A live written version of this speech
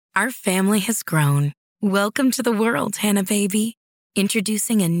Our family has grown. Welcome to the world, Hannah baby.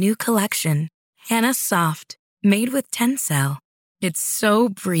 Introducing a new collection, Hannah Soft, made with Tencel. It's so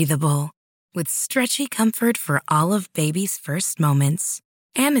breathable, with stretchy comfort for all of baby's first moments.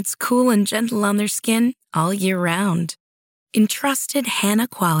 And it's cool and gentle on their skin all year round. Entrusted Hannah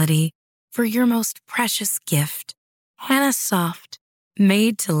quality for your most precious gift. Hannah Soft,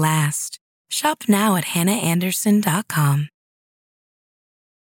 made to last. Shop now at hannahanderson.com.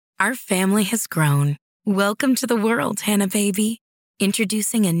 Our family has grown. Welcome to the world, Hannah baby.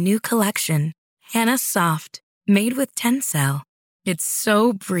 Introducing a new collection, Hannah Soft, made with Tencel. It's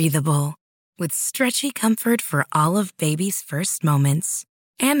so breathable, with stretchy comfort for all of baby's first moments.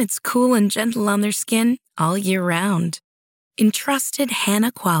 And it's cool and gentle on their skin all year round. Entrusted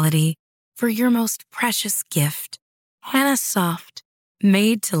Hannah quality for your most precious gift. Hannah Soft,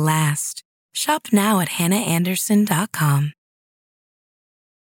 made to last. Shop now at hannahanderson.com.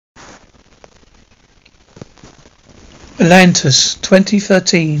 Atlantis,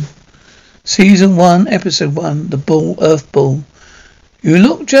 2013. Season 1, Episode 1, The Bull, Earth Bull. You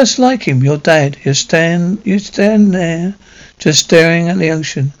look just like him, your dad. You stand there, just staring at the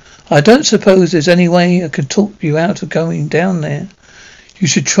ocean. I don't suppose there's any way I could talk you out of going down there. You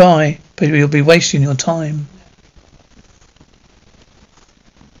should try, but you'll be wasting your time.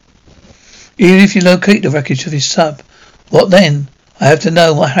 Even if you locate the wreckage of his sub, what then? I have to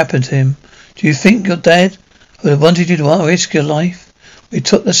know what happened to him. Do you think your dad would have wanted you to risk your life? We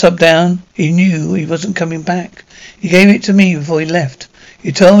took the sub down. He knew he wasn't coming back. He gave it to me before he left.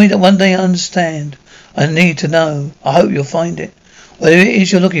 He told me that one day I understand. I need to know. I hope you'll find it. Whatever it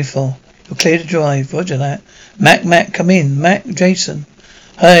is you're looking for, you're clear to drive. Roger that. Mac, come in. Mac, Jason.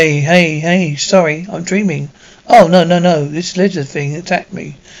 Hey, sorry, I'm dreaming. Oh, no, this lizard thing attacked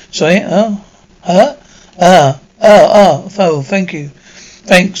me. Sorry, thank you.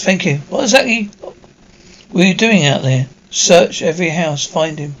 Thank you. What exactly were you doing out there? Search every house,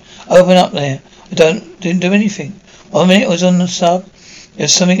 find him. Open up there. I didn't do anything. 1 minute I was on the sub,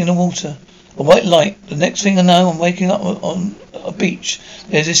 there's something in the water. A white light. The next thing I know, I'm waking up on a beach.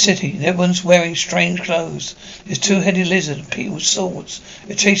 There's a city, and everyone's wearing strange clothes. There's two-headed lizards and people with swords.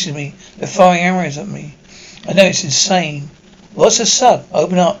 They're chasing me. They're firing arrows at me. I know it's insane. What's a sub?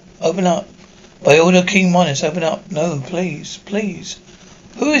 Open up. By order of King Minos, open up. No, please.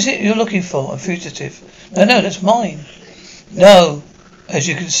 Who is it you're looking for? A fugitive. No, that's mine. No. As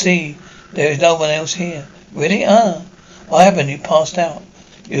you can see, there is no one else here. Really? What happened? You passed out.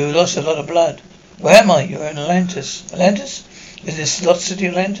 You lost a lot of blood. Where am I? You're in Atlantis. Atlantis? Is this lost city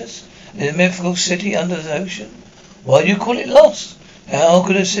Atlantis? Is it a mythical city under the ocean? Why do you call it lost? How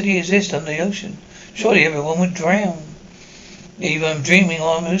could a city exist under the ocean? Surely everyone would drown. Either I'm dreaming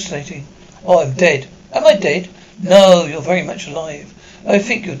or I'm hallucinating. Oh, I'm dead. Am I dead? No, you're very much alive. I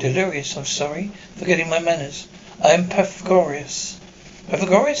think you're delirious. I'm sorry. Forgetting my manners. I am Pythagoras.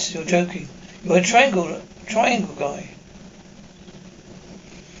 Pythagoras? You're joking. You're a triangle guy.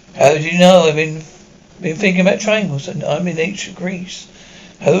 How do you know? I've been thinking about triangles, and I'm in ancient Greece.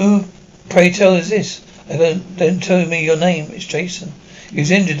 Who, pray tell, is this? Don't tell me your name. It's Jason.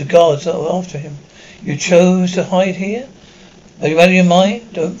 He's injured the guards that were after him. You chose to hide here? Are you out of your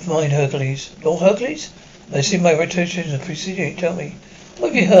mind? Don't mind Hercules. Lord Hercules? I see my rotation of procedure. Tell me.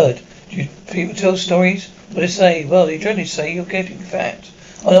 What have you heard? Do people tell stories? What do they say? Well, they generally say you're getting fat.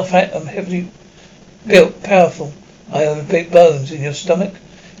 I'm not fat. I'm heavily built, powerful. I have big bones in your stomach.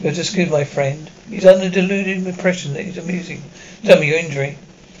 You're just good, my friend. He's under deluded impression that he's amusing. Tell me your injury.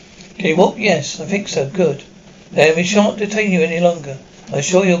 Can you walk? Yes, I think so. Good. Then we shan't detain you any longer. I'm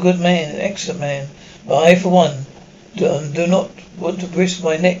sure you're a good man, an excellent man. But I, for one, do not want to risk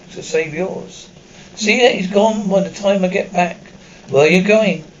my neck to save yours. See that he's gone by the time I get back. Where are you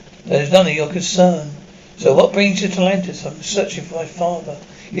going? That is none of your concern. So what brings you to Atlantis? I'm searching for my father.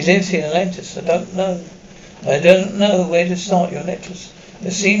 He lives here in Atlantis. I don't know where to start your necklace.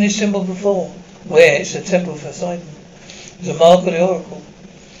 I've seen this symbol before. Where? It's a temple for Poseidon. It's a mark of the oracle.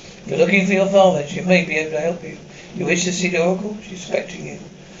 If you're looking for your father, she may be able to help you. You wish to see the oracle? She's expecting you.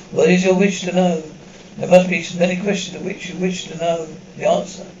 What is your wish to know? There must be many questions of which you wish to know the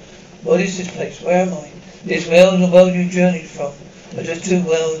answer. What is this place? Where am I? This world and the world you journeyed from are just two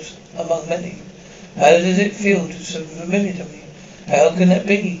worlds among many. How does it feel to so familiar to me? How can that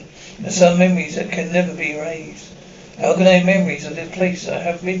be? There are some memories that can never be erased. How can I have memories of this place I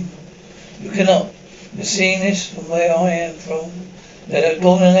have been? You cannot. You're seeing this from where I am from. That I was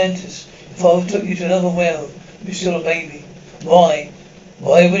born in Atlantis. Your father took you to another world. You're still a baby. Why?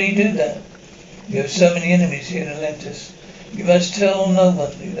 Why would he do that? You have so many enemies here in Atlantis. You must tell no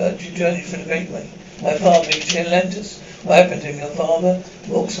one that you journeyed from the Gateway. My father is in Atlantis. What happened to him? Your father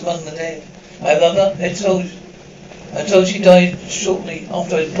walks among the dead. My mother, I told she died shortly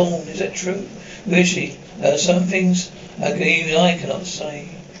after I was born. Is that true? Who is she? There are some things even I cannot say.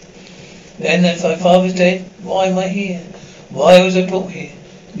 Then, if my father's dead, why am I here? Why was I brought here?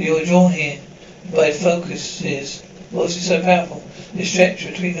 You were drawn here by focuses. Was it so powerful? The stretch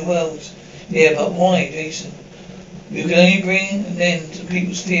between the worlds. Yeah, but why, Jason? You can only bring an end to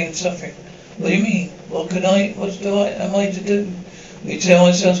people's fear and suffering. What do you mean? What am I to do? We tell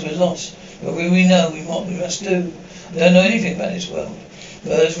ourselves we're lost, but we know what we must do. I don't know anything about this world.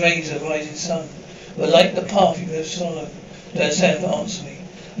 First rays of the rising sun. But like the path you have followed. Don't stand for answer me.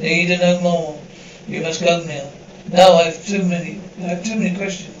 I need to know more. You must go now. No, I have too many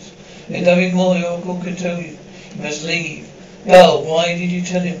questions. There's nothing more the Oracle can tell you. You must leave. Go. Why did you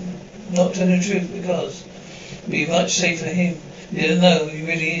tell him? Not tell the truth, because it'd be much safer for him. You don't know who he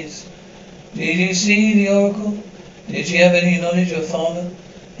really is. Did you see the Oracle? Did she have any knowledge of a father?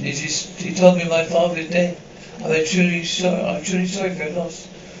 She told me my father is dead. I'm truly sorry for her loss.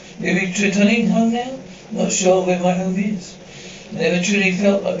 You'll be returning home now? Not sure where my home is. I never truly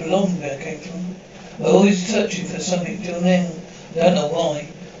felt I belonged where I came from. I'm always searching for something till now. I don't know why.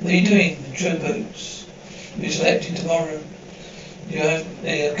 What are you doing? The tributes. You're selected tomorrow.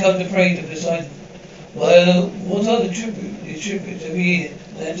 They have come to pray to Poseidon. Well, what are the tributes every year?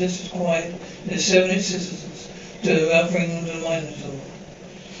 They're just as quiet. There's 7 citizens to offering the Minotaur.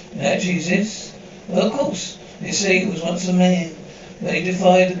 And actually exists? Well, of course. They say it was once a man. When he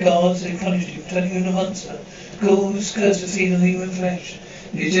defied the gods, they punished him, turning him into a monster. Ghouls cursed to feed on human flesh.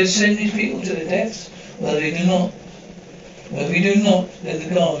 Did you just send these people to their deaths? Well, they do not. Well, if we do not, then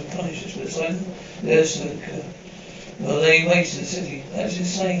the gods will punish us. But suddenly, the earthquake occur. Well, they wasted the city. That's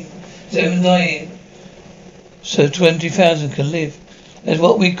insane. 7 die here, so 20,000 can live. That's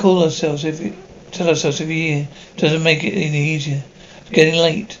what we tell ourselves every year. Doesn't make it any easier. It's getting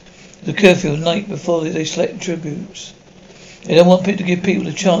late. The curfew night before they select tributes. They don't want to give people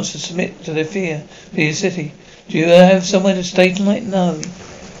a chance to submit to their fear for your city. Do you have somewhere to stay tonight? No.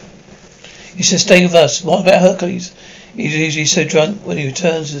 You should stay with us. What about Hercules? He's usually so drunk when he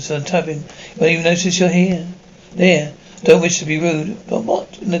returns to the tavern. He won't even notice you're here. There. Don't wish to be rude, but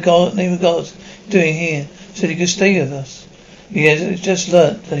what in the name of God is he doing here? Said he could stay with us. He has just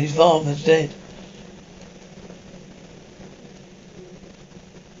learnt that his father is dead.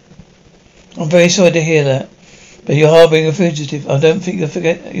 I'm very sorry to hear that. But you're harbouring a fugitive. I don't think you're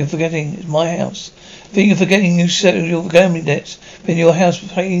forgetting it's my house. I think you're forgetting you settled your gambling debts. Been in your house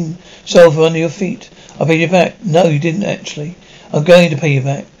paying silver under your feet. I paid you back. No, you didn't actually. I'm going to pay you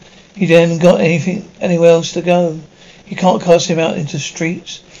back. He then got anywhere else to go. You can't cast him out into the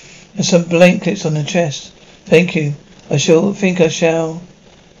streets. There's some blankets on the chest. Thank you. I shall have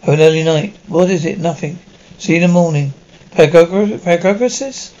an early night. What is it? Nothing. See you in the morning.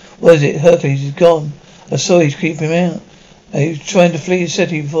 Paragraphes? What is it? Hercules is gone. I saw he's creeping out. He was trying to flee the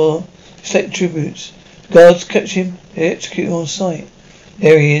city for select tributes. Guards catch him. They execute him on sight.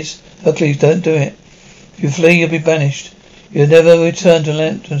 There he is. Hercules, don't do it. If you flee, you'll be banished. You'll never return to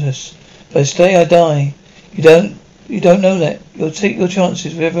Atlantis. If I stay, I die. You don't know that. You'll take your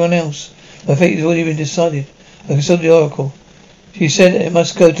chances with everyone else. My fate has already been decided. I consulted the Oracle. She said it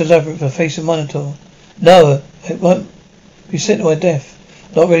must go to Labyrinth for face of Minotaur. No, it won't be sent to my death.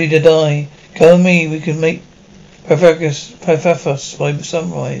 Not ready to die. Come with me, we can make Paphos by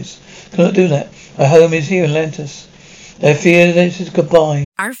sunrise. Cannot do that. My home is here in Atlantis. I fear this is goodbye.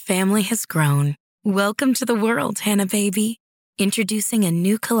 Our family has grown. Welcome to the world, Hannah baby. Introducing a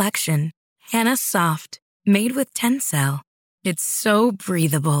new collection, Hannah Soft, made with Tencel. It's so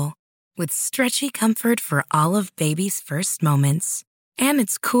breathable, with stretchy comfort for all of baby's first moments. And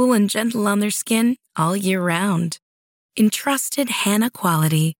it's cool and gentle on their skin all year round. Entrusted Hannah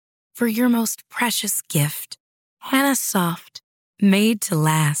quality for your most precious gift. Hannah Soft, made to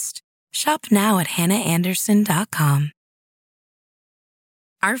last. Shop now at hannahanderson.com.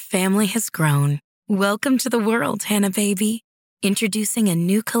 Our family has grown. Welcome to the world, Hannah baby. Introducing a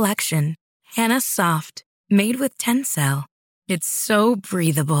new collection, Hannah Soft, made with Tencel. It's so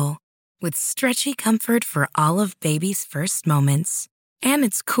breathable, with stretchy comfort for all of baby's first moments. And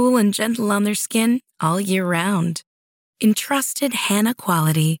it's cool and gentle on their skin all year round. Entrusted Hannah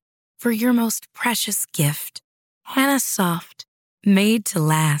quality for your most precious gift. Hannah Soft, made to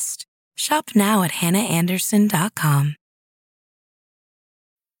last. Shop now at hannahanderson.com.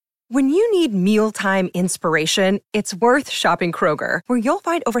 When you need mealtime inspiration, it's worth shopping Kroger, where you'll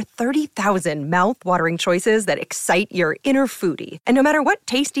find over 30,000 mouth-watering choices that excite your inner foodie. And no matter what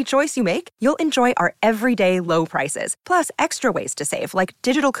tasty choice you make, you'll enjoy our everyday low prices, plus extra ways to save, like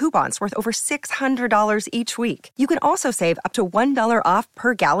digital coupons worth over $600 each week. You can also save up to $1 off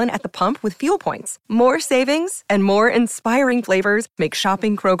per gallon at the pump with fuel points. More savings and more inspiring flavors make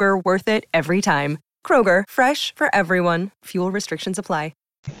shopping Kroger worth it every time. Kroger, fresh for everyone. Fuel restrictions apply.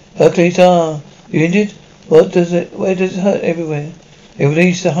 Hercules, you injured? Where does it hurt? Everywhere. They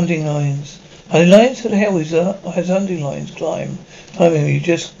released the hunting lions. Hunting lions? Who the hell has hunting lions? Climbing, you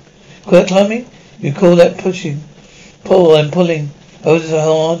just call that climbing? You call that pushing? I'm pulling. Oh, this is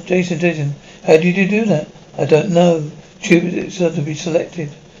hard. Jason, how did you do that? I don't know. Stupid, it's got to be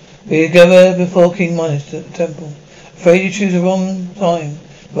selected. We go there before King Midas to the temple. Afraid you choose the wrong time.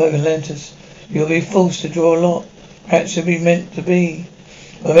 Like Atlantis. You'll be forced to draw a lot. Perhaps it'll be meant to be.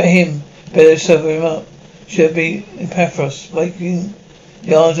 What about him? Better sober him up. Should be Epaphras, waking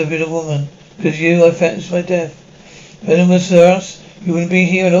the arms of a little woman. Because you, I fancy my death. If it was for us, you wouldn't be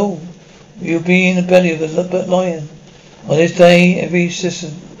here at all. You'll be in the belly of the lion. On this day, every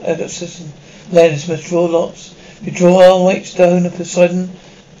adult citizen, Atlantis must draw lots. If you draw a white stone, Poseidon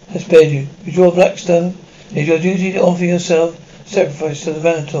has spared you. If you draw a black stone, it is your duty to offer yourself sacrifice to the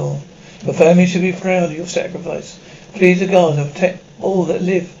Minotaur. Your family should be proud of your sacrifice. Please the gods and protect all that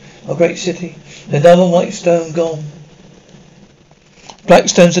live in our great city. The double white stone gone. Black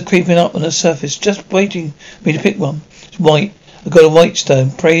stones are creeping up on the surface, just waiting for me to pick one. It's white. I've got a white stone.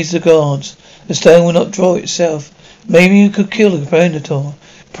 Praise the gods. The stone will not draw itself. Maybe you could kill the Minotaur.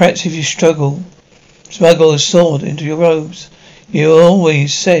 Perhaps if you smuggle a sword into your robes. You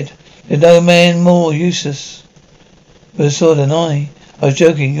always said there's no man more useless with a sword than I. I was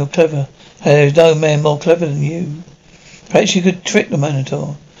joking. You're clever. There's no man more clever than you. Perhaps you could trick the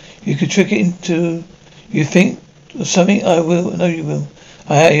Minotaur. You could trick it into. You think of something? I will. No, you will.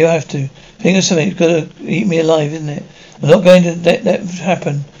 You have to. Think of something. You've got to eat me alive, isn't it? I'm not going to let that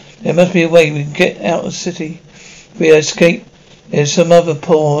happen. There must be a way we can get out of the city. If we escape, there's some other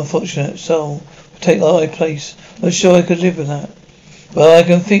poor, unfortunate soul who take my place. I'm not sure I could live with that. Well, I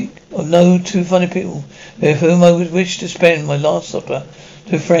can think of no two funny people with whom I would wish to spend my last supper.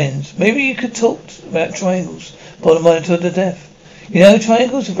 Two friends. Maybe you could talk about triangles. Bottom Minotaur to death. You know,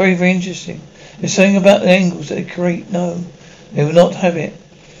 triangles are very, very interesting. There's something about the angles they create. No, they will not have it.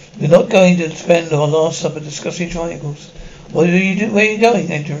 We're not going to spend our last supper discussing triangles. What do you do? Where are you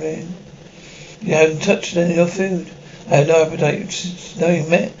going, Adrian? You haven't touched any of your food. I have no appetite. Since knowing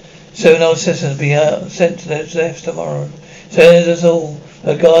met 7 citizens will be sent to their deaths tomorrow. Send us all.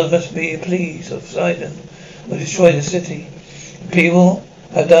 The guards must be pleased of Poseidon will destroy the city. The people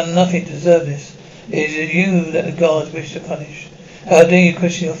have done nothing to deserve this. It is you that the gods wish to punish. How dare you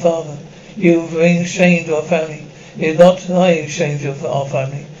question your father? You bring shame to our family. It is not I who shames our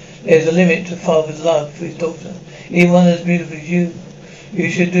family. There is a limit to father's love for his daughter, even one as beautiful as you. You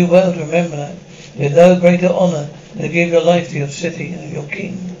should do well to remember that. There is no greater honor than to give your life to your city and your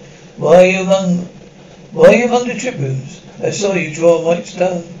king. Why are you among the tribunes? I saw you draw a white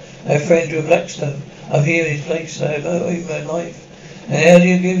stone. My friend drew a black stone. I'm here in his place. I owe my life. And how do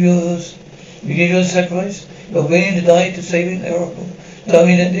you give yours? You give your sacrifice? You're willing to die to save an oracle. Tell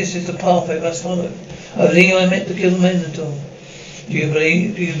me that this is the path I must follow. I believe I meant to kill the Minotaur. Do you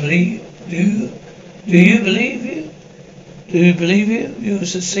believe you will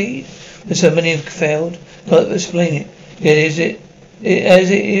succeed? When so many have failed, can't explain it. Yet is it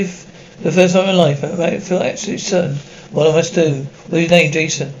as if the first time in life I feel absolutely certain what I must do. What is his name,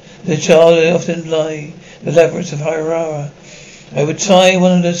 Jason? The child I often lie the labyrinths of Hirara. I would tie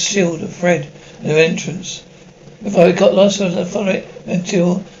one of the shield of Fred at the entrance. If I got lost, I would follow it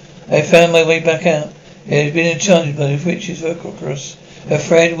until I found my way back out. It has been enchanted by the witches of Acropolis. A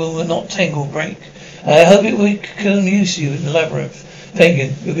thread will not tangle, break. I hope it will come use you in the labyrinth.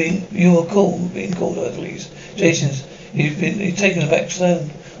 Fagin, you are being called Hercules. Jason's, he's taken the back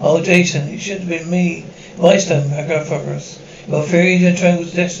stone. Oh, Jason, it should have been me. My stone, Acropolis. Your theories and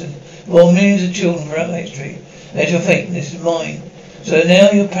triangles destined. For millions of children throughout history. That's your fate, and this is mine. So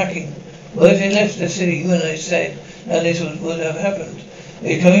now you're packing. What if they left the city when I said that this would have happened? Are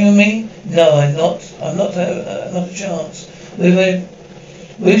you coming with me? No, I'm not. I'm not a chance. What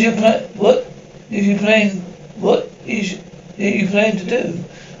is your plan? What is you plan to do?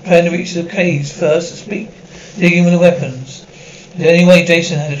 Plan to reach the caves first to speak. Digging with the weapons. The only way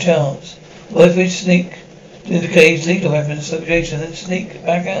Jason had a chance. What if we sneak into the caves, leave the weapons, so Jason, and sneak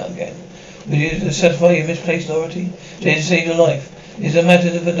back out again? Will you satisfy your misplaced loyalty? Jason saved your life. It is a matter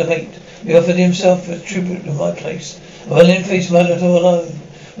of a debate. He offered himself as tribute to my place. If I didn't face Minotaur alone,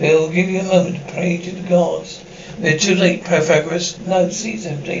 We'll give you a moment to pray to the gods. We're too late, Pythagoras. No,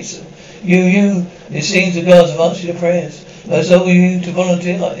 Caesar, Jason. It seems the gods have answered your prayers. That's all you to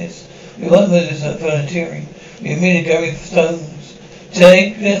volunteer like this. We won't move this volunteering. We're merely going for stones.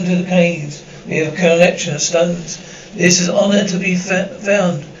 Take them to the caves. We have a collection of stones. This is honor to be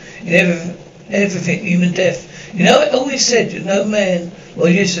found in everything, even death. You know, I always said that no man more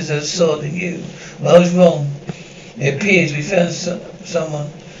useless as a sword than you. Well, I was wrong. It appears we found someone.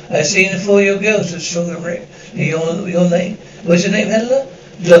 I've seen the 4-year-old girls with stronger grip. Your name? What's your name, Helena?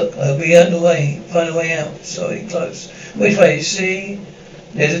 Look, I'll be out of the way. Find a way out. Sorry, close. Which way? See?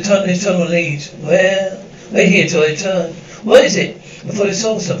 This tunnel leads. Well, wait here till I turn. What is it? I thought I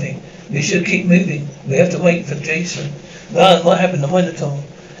saw something. We should keep moving. We have to wait for Jason. Run, what happened to Minotaur?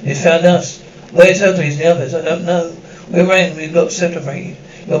 It found us. Where's Hercules and the others? I don't know. We ran, we got separated.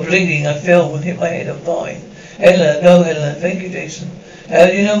 You're bleeding. I fell and hit my head. I'm fine. Helena, go, Helena. Thank you, Jason. How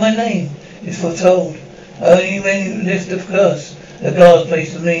do you know my name? It's foretold. Only when you lift the curse the gods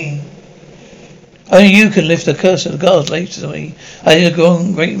placed on me. Only you can lift the curse of the gods placed on me. I did a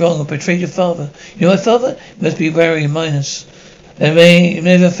great wrong. I betrayed your father. You know my father? You must be wary of Minos. You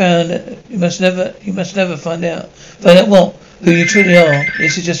must never find out. Find out what? Who you truly are.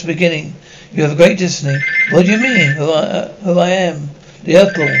 This is just the beginning. You have a great destiny. What do you mean? Who I am? The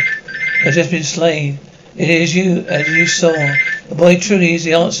Earthball has just been slain. It is you, as you saw. The boy truly is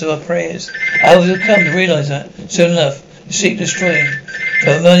the answer to our prayers. I will come to realize that soon enough. To seek destroying.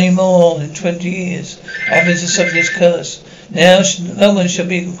 For many more than 20 years, Athens has suffered this curse. Now no one shall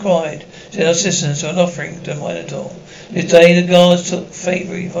be required to send our citizens to an offering to Minotaur. This day the gods took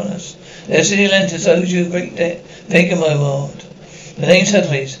favour upon us. The city of Atlantis owes you a great debt. Thank you, my lord. The name's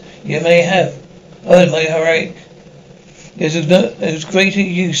Hercules. You may have. Oh, my heroic. There's greater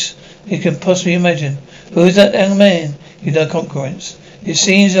use you can possibly imagine. Who is that young man? You know concurrence. It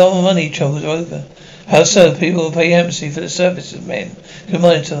seems our money troubles are over. How so? People will pay handsomely for the service of men. Good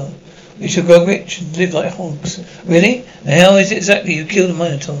Minotaur. We shall grow rich and live like hogs. Really? And how is it exactly you killed the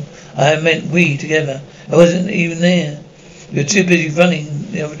Minotaur? I have meant we together. I wasn't even there. We were too busy running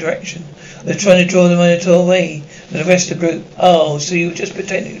in the other direction. We were trying to draw the Minotaur away from the rest of the group. Oh, so you were just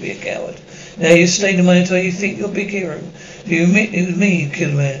pretending to be a coward. Now you've slain the Minotaur, you think you're a big hero. Do you admit it was me who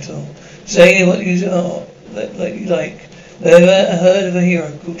killed the Minotaur? Say what you are, like you like. I've ever heard of a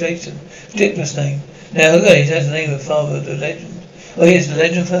hero called Jason. Ridiculous name. Now Hercules has the name of father of the legend. Oh yes, the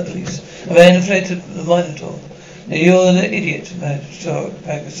legend of Hercules. A man who fled to the Minotaur. Now you're the idiot,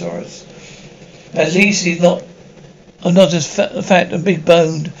 Pagosaurus. At least he's not. I'm not as fat and big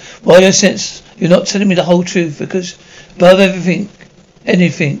boned. Why your sense you're not telling me the whole truth, because above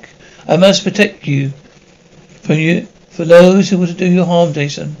anything, I must protect you for those who would do you harm,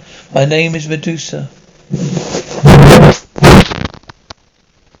 Jason. My name is Medusa.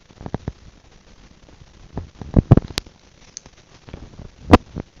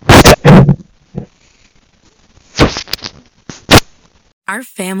 Our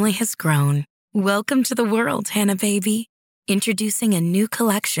family has grown. Welcome to the world, Hannah baby. Introducing a new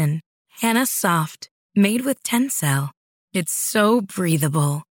collection, Hannah Soft, made with Tencel. It's so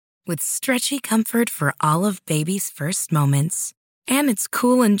breathable, with stretchy comfort for all of baby's first moments. And it's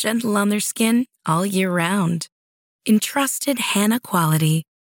cool and gentle on their skin all year round. Entrusted Hannah quality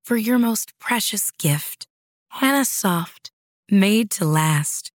for your most precious gift. Hannah Soft, made to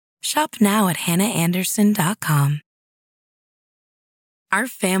last. Shop now at hannahanderson.com. Our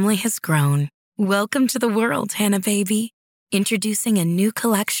family has grown. Welcome to the world, Hannah baby. Introducing a new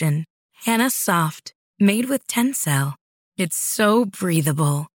collection, Hannah Soft, made with Tencel. It's so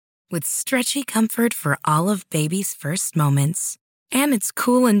breathable, with stretchy comfort for all of baby's first moments. And it's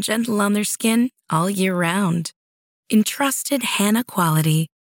cool and gentle on their skin all year round. Entrusted Hannah quality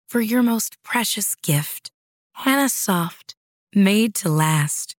for your most precious gift. Hannah Soft, made to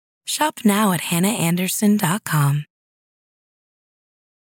last. Shop now at hannahanderson.com.